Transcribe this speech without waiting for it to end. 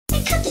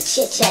to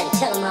chit chat and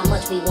tell them how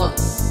much we want.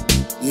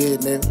 Yeah,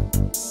 nigga.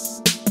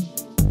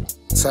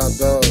 Top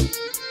dog.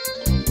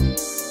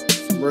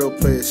 Some real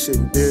player shit,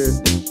 dude.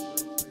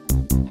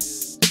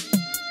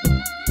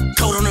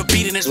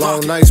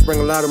 Long nights bring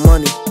a lot of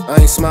money. I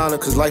ain't smiling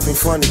cause life ain't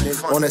funny.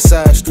 On that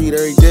side street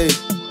every day.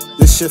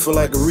 This shit feel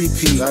like a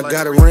repeat. I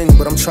got a ring,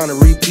 but I'm trying to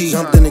repeat.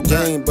 Jumped in the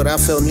game, but I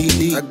fell knee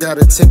deep. I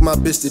gotta take my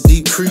bitch to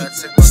Deep Creek.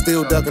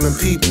 Still ducking them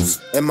peoples,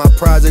 and my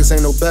projects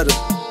ain't no better.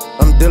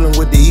 I'm dealing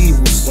with the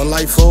evils. When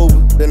life over,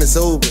 then it's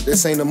over.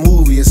 This ain't a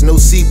movie, it's no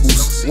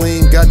sequels. We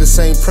ain't got the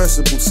same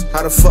principles.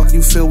 How the fuck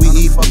you feel we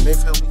equal?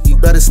 You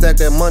better stack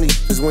that money,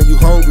 cause when you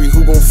hungry,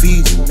 who gon'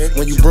 feed you?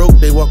 When you broke,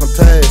 they walking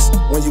past.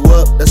 When you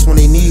up, that's when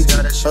they need you.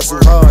 Hustle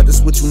hard,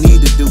 that's what you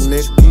need to do,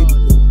 nigga.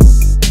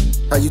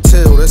 How you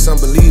tell? That's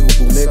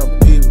unbelievable, nigga.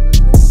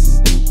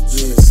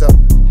 Yeah,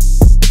 something.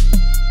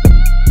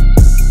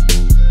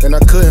 And I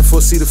couldn't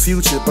foresee the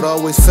future, but I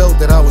always felt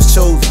that I was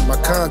chosen.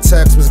 My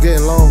contacts was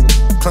getting longer,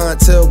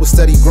 clientele was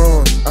steady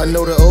growing. I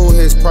know the old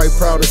heads probably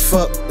proud as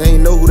fuck, they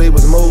ain't know who they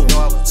was molding.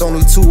 It's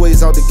only 2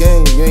 ways out the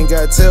game, you ain't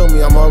gotta tell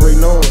me, I'm already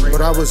knowing.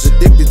 But I was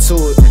addicted to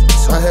it,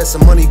 I had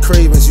some money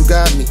cravings, you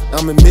got me,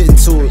 I'm admitting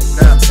to it.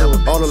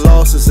 All the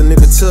losses a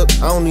nigga took,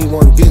 I don't even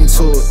wanna get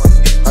into it.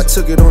 I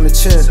took it on the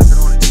chin,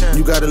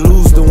 you gotta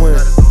lose to win.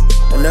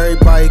 And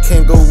everybody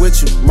can't go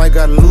with you, might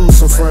gotta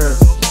lose some friends.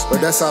 But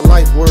that's how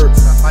life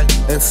works.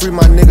 And free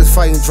my niggas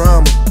fighting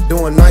drama,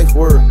 doing knife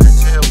work.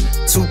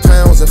 2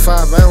 pounds and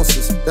 5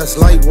 ounces, that's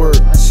light work.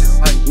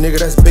 Nigga,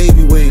 that's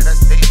baby weight.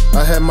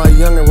 I had my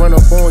youngin' run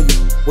up on you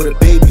with a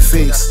baby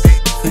face.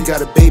 He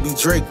got a baby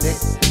Drake.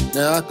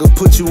 Now I could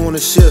put you on a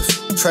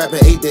shift,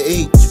 trapping 8 to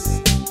 8.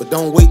 But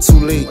don't wait too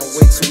late.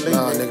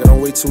 Nah, nigga,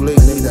 don't wait too late.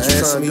 Nigga,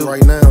 answer me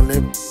right now,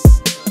 nigga.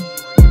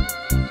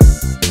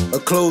 A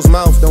closed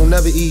mouth don't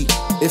never eat.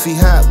 If he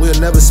hot, we'll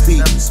never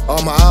speak.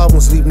 All my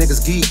albums leave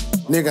niggas geek.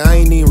 Nigga,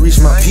 I ain't even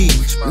reached my peak.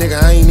 Nigga,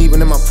 I ain't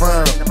even in my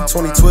prime.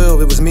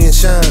 2012, it was me and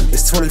Shine.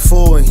 It's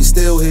 24 and he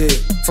still here.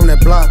 From that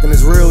block and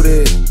it's real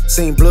dead.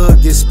 Seen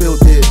blood get spilled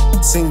there.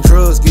 Seen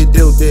drugs get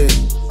dealt there.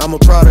 I'm a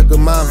product of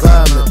my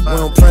environment. We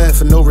don't plan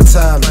for no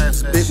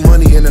retirement. Big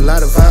money and a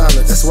lot of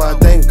violence. That's why I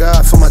thank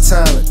God for my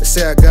talent. They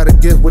say I got a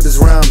gift with this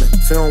rhyming.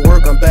 If it don't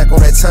work, I'm back on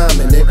that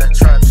timing, nigga.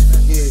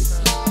 Yeah.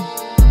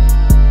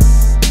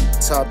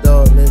 Top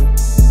dog, nigga.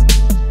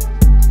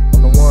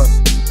 I'm the one.